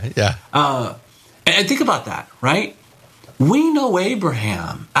 right? Yeah. And think about that, right? We know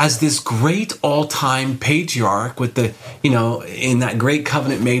Abraham as this great all-time patriarch with the, in that great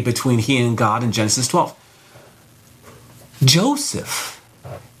covenant made between he and God in Genesis 12. Joseph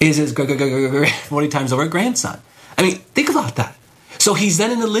is his 40 times over grandson. I mean, think about that. So he's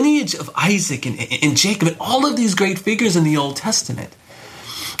then in the lineage of Isaac and Jacob and all of these great figures in the Old Testament.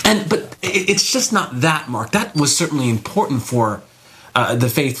 But it's just not that, Mark. That was certainly important for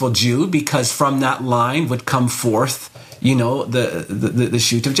the faithful Jew, because from that line would come forth, the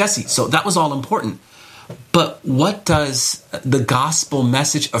shoot of Jesse. So that was all important. But what does the gospel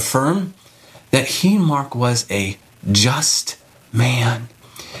message affirm? That he, Mark, was a just man.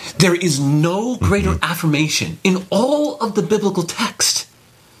 There is no greater affirmation in all of the biblical text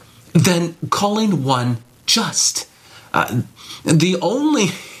than calling one just. The only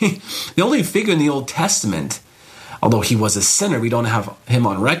figure in the Old Testament, although he was a sinner, we don't have him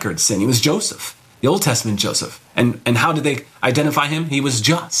on record sin. He was Joseph, the Old Testament Joseph. And how did they identify him? He was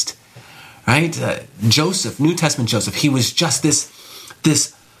just, right? Joseph, New Testament Joseph, he was just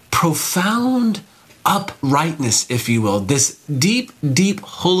this profound uprightness, if you will, this deep, deep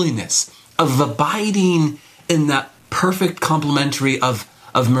holiness of abiding in that perfect complementary of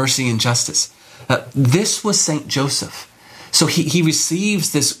mercy and justice. This was Saint Joseph. So he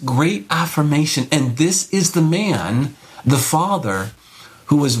receives this great affirmation, and this is the man, the father,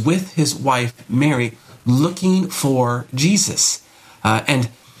 who was with his wife, Mary, looking for Jesus. And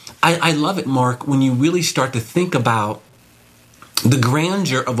I love it, Mark, when you really start to think about the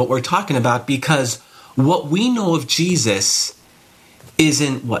grandeur of what we're talking about, because what we know of Jesus is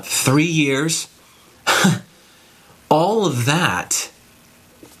in, 3 years? All of that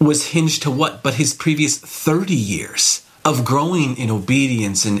was hinged to what? But his previous 30 years of growing in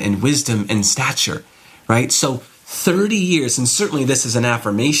obedience and wisdom and stature, right? So 30 years, and certainly this is an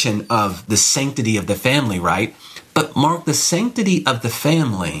affirmation of the sanctity of the family, right? But Mark, the sanctity of the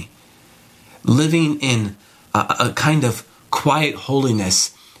family, living in a kind of quiet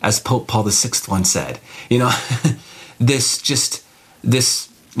holiness, as Pope Paul VI once said, this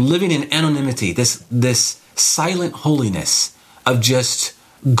living in anonymity, this silent holiness of just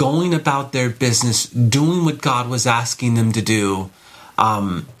going about their business, doing what God was asking them to do,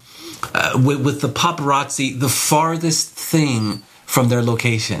 with the paparazzi, the farthest thing from their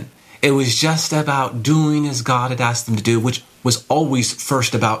location. It was just about doing as God had asked them to do, which was always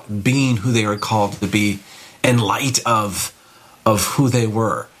first about being who they were called to be in light of who they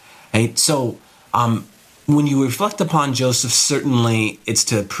were. Right? So when you reflect upon Joseph, certainly it's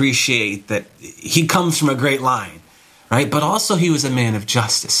to appreciate that he comes from a great line, right? But also he was a man of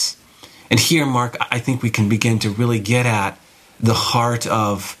justice. And here, Mark, I think we can begin to really get at the heart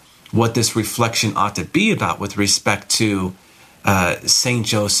of what this reflection ought to be about with respect to St.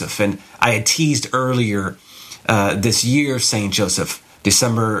 Joseph. And I had teased earlier this year of St. Joseph,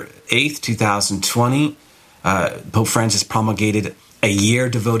 December 8th, 2020, Pope Francis promulgated a year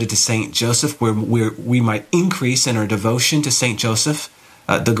devoted to St. Joseph, where we might increase in our devotion to St. Joseph,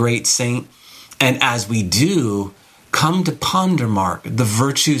 the great saint. And as we do, come to ponder, Mark, the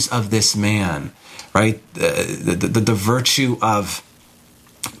virtues of this man, right? The virtue of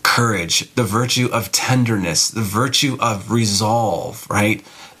courage, the virtue of tenderness, the virtue of resolve, right?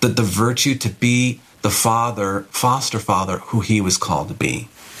 The virtue to be the foster father who he was called to be.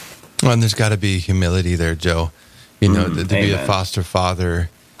 Well, and there's got to be humility there, Joe. You know, to be a foster father,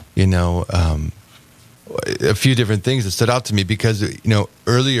 a few different things that stood out to me because,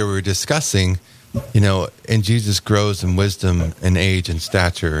 earlier we were discussing, and Jesus grows in wisdom and age and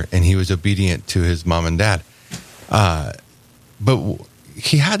stature, and he was obedient to his mom and dad. But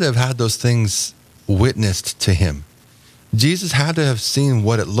he had to have had those things witnessed to him. Jesus had to have seen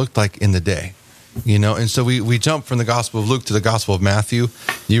what it looked like in the day, and so we jump from the Gospel of Luke to the Gospel of Matthew.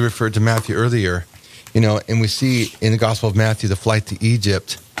 You referred to Matthew earlier. And we see in the Gospel of Matthew the flight to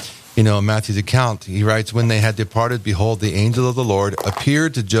Egypt. In Matthew's account, he writes, when they had departed, behold, the angel of the Lord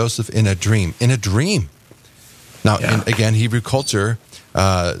appeared to Joseph in a dream. In a dream. Now, again, Hebrew culture,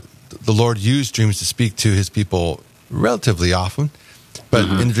 the Lord used dreams to speak to his people relatively often. But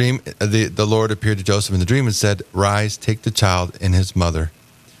in the dream, the Lord appeared to Joseph in the dream and said, rise, take the child and his mother,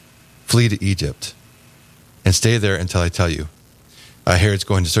 flee to Egypt, and stay there until I tell you. Herod's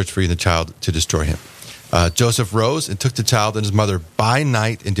going to search for you and the child to destroy him. Joseph rose and took the child and his mother by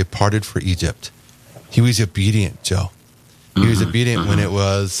night and departed for Egypt. He was obedient, Joe. He was obedient when it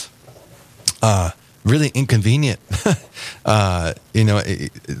was really inconvenient.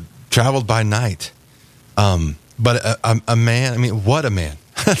 It traveled by night. But a man, what a man.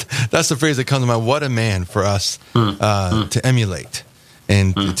 That's the phrase that comes to mind. What a man for us to emulate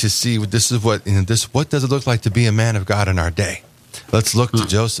and to see what does it look like to be a man of God in our day. Let's look to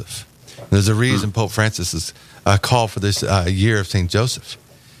Joseph. There's a reason Pope Francis's call for this year of St. Joseph.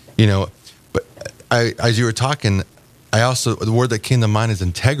 But as you were talking, the word that came to mind is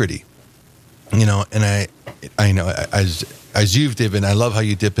integrity. And I know as you've dipped in, I love how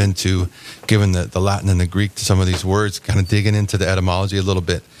you dip into giving the Latin and the Greek to some of these words, kind of digging into the etymology a little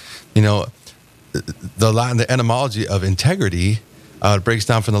bit. The Latin, the etymology of integrity breaks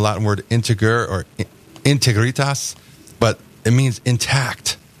down from the Latin word integer or integritas, but it means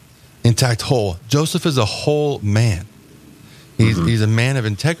intact, whole. Joseph is a whole man. He's a man of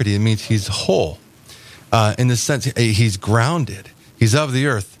integrity. It means he's whole. In the sense, he's grounded. He's of the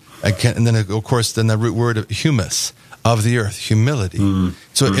earth. And then, of course, the root word of humus, of the earth, humility.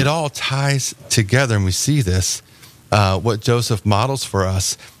 So it all ties together, and we see this, what Joseph models for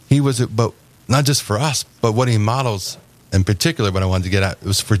us. But not just for us, but what he models in particular, what I wanted to get at,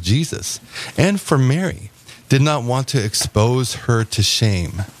 was for Jesus and for Mary. Did not want to expose her to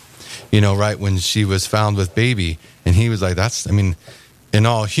shame, right when she was found with baby. And he was like, in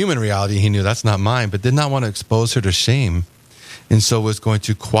all human reality, he knew that's not mine, but did not want to expose her to shame. And so was going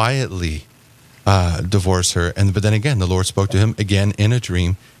to quietly divorce her. But then again, the Lord spoke to him again in a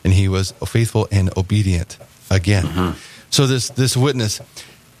dream, and he was faithful and obedient again. So this witness,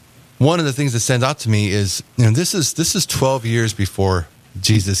 one of the things that stands out to me is, this is 12 years before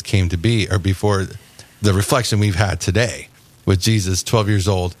Jesus came to be, or before the reflection we've had today with Jesus, 12 years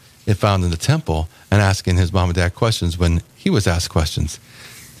old, and found in the temple and asking his mom and dad questions when he was asked questions.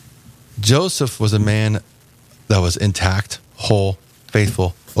 Joseph was a man that was intact, whole,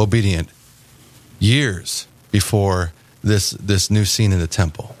 faithful, obedient, years before this new scene in the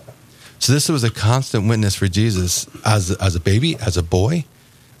temple. So this was a constant witness for Jesus as a baby, as a boy,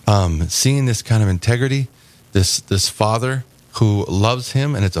 seeing this kind of integrity, this father who loves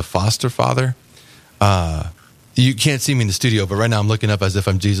him, and it's a foster father. You can't see me in the studio, but right now I'm looking up as if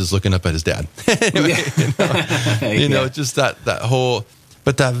I'm Jesus looking up at his dad. Just that whole,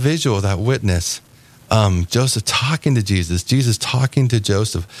 but that visual, that witness, Joseph talking to Jesus, Jesus talking to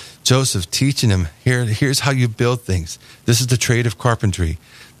Joseph teaching him, here's how you build things. This is the trade of carpentry.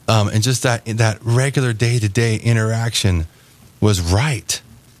 And just that regular day-to-day interaction was right.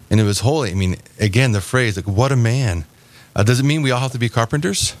 And it was holy. Again, the phrase, like, what a man. Does it mean we all have to be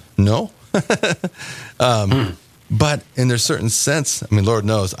carpenters? No. But in a certain sense, Lord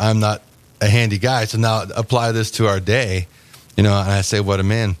knows I'm not a handy guy. So now apply this to our day, and I say, what a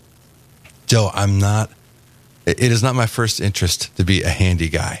man. Joe, it is not my first interest to be a handy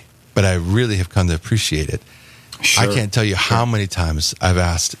guy, but I really have come to appreciate it. Sure. I can't tell you how many times I've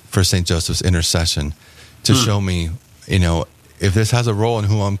asked for St. Joseph's intercession to show me, if this has a role in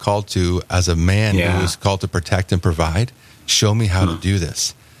who I'm called to as a man who is called to protect and provide, show me how to do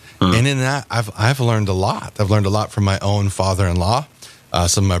this. And in that, I've learned a lot. I've learned a lot from my own father-in-law,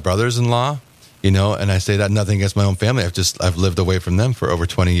 some of my brothers-in-law, and I say that nothing against my own family. I've lived away from them for over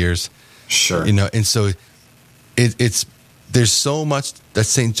 20 years. Sure. And so there's so much that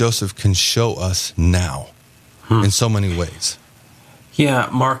St. Joseph can show us now in so many ways. Yeah,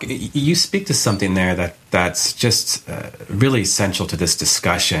 Mark, you speak to something there that's just really essential to this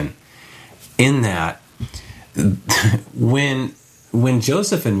discussion, in that when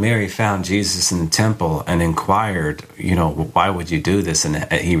Joseph and Mary found Jesus in the temple and inquired, why would you do this?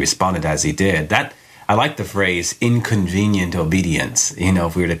 And he responded as he did. That, I like the phrase inconvenient obedience.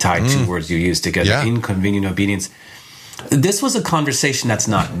 If we were to tie two words you used together, inconvenient obedience. This was a conversation that's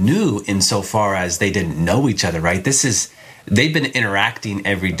not new insofar as they didn't know each other, right? They've been interacting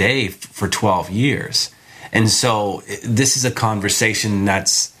every day for 12 years. And so this is a conversation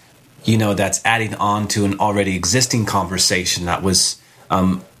that's adding on to an already existing conversation that was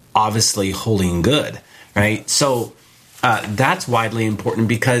obviously holding good, right? So that's widely important,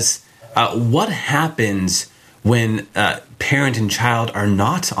 because what happens when parent and child are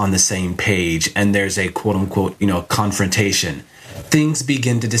not on the same page and there's a quote-unquote, confrontation? Things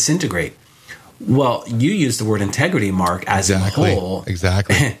begin to disintegrate. Well, you use the word integrity, Mark, as exactly. in whole.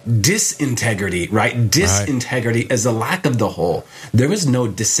 Exactly. Disintegrity, right? Disintegrity is a lack of the whole. There was no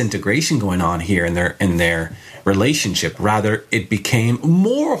disintegration going on here in their relationship. Rather, it became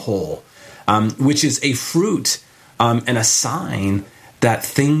more whole, which is a fruit and a sign that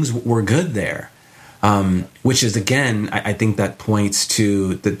things were good there. Which is, again, I think that points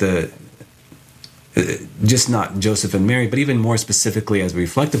to the just not Joseph and Mary, but even more specifically as we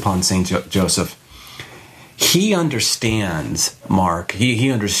reflect upon St. Joseph. He understands, Mark, he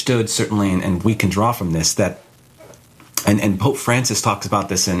understood certainly, and we can draw from this, that, and Pope Francis talks about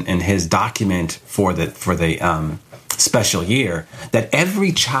this in his document for the special year, that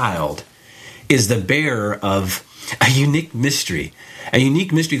every child is the bearer of a unique mystery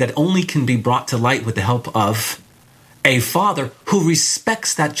that only can be brought to light with the help of a father who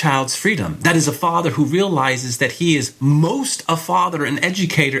respects that child's freedom. That is, a father who realizes that he is most a father and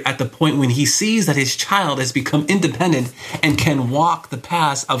educator at the point when he sees that his child has become independent and can walk the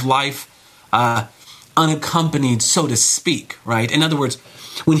paths of life unaccompanied, so to speak, right? In other words,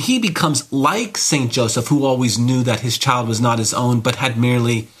 when he becomes like St. Joseph, who always knew that his child was not his own, but had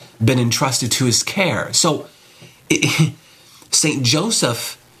merely been entrusted to his care. So St.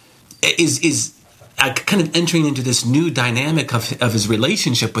 Joseph is kind of entering into this new dynamic of his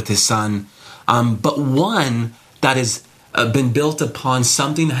relationship with his son, but one that has been built upon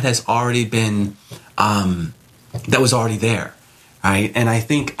something that has already been, that was already there, right? And I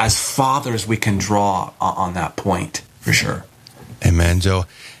think as fathers, we can draw on that point for sure. Amen, Joe.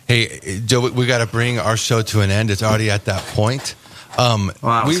 Hey, Joe, we got to bring our show to an end. It's already at that point. Wow,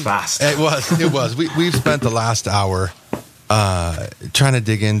 that was fast. It was. We've spent the last hour trying to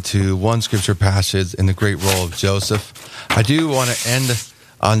dig into one scripture passage in the great role of Joseph. I do want to end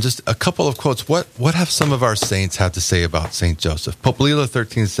on just a couple of quotes. What have some of our saints had to say about St. Joseph? Pope Leo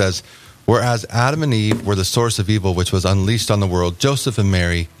XIII says, "Whereas Adam and Eve were the source of evil which was unleashed on the world, Joseph and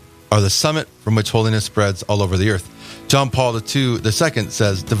Mary are the summit from which holiness spreads all over the earth." John Paul II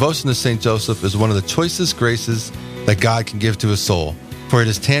says, "Devotion to St. Joseph is one of the choicest graces that God can give to his soul, for it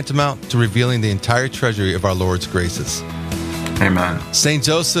is tantamount to revealing the entire treasury of our Lord's graces." Amen. St.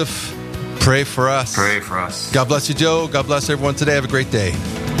 Joseph, pray for us. Pray for us. God bless you, Joe. God bless everyone today. Have a great day.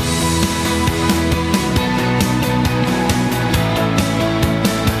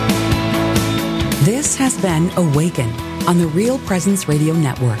 This has been Awaken on the Real Presence Radio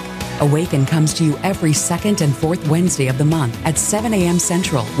Network. Awaken comes to you every second and fourth Wednesday of the month at 7 a.m.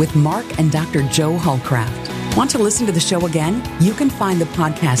 Central with Mark and Dr. Joe Holcraft. Want to listen to the show again? You can find the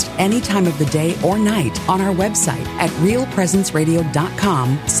podcast any time of the day or night on our website at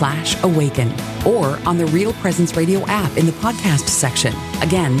realpresenceradio.com/awaken or on the Real Presence Radio app in the podcast section.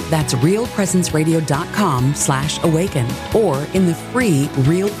 Again, that's realpresenceradio.com/awaken or in the free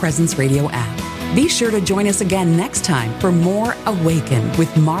Real Presence Radio app. Be sure to join us again next time for more Awaken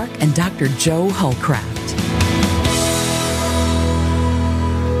with Mark and Dr. Joe Holcraft.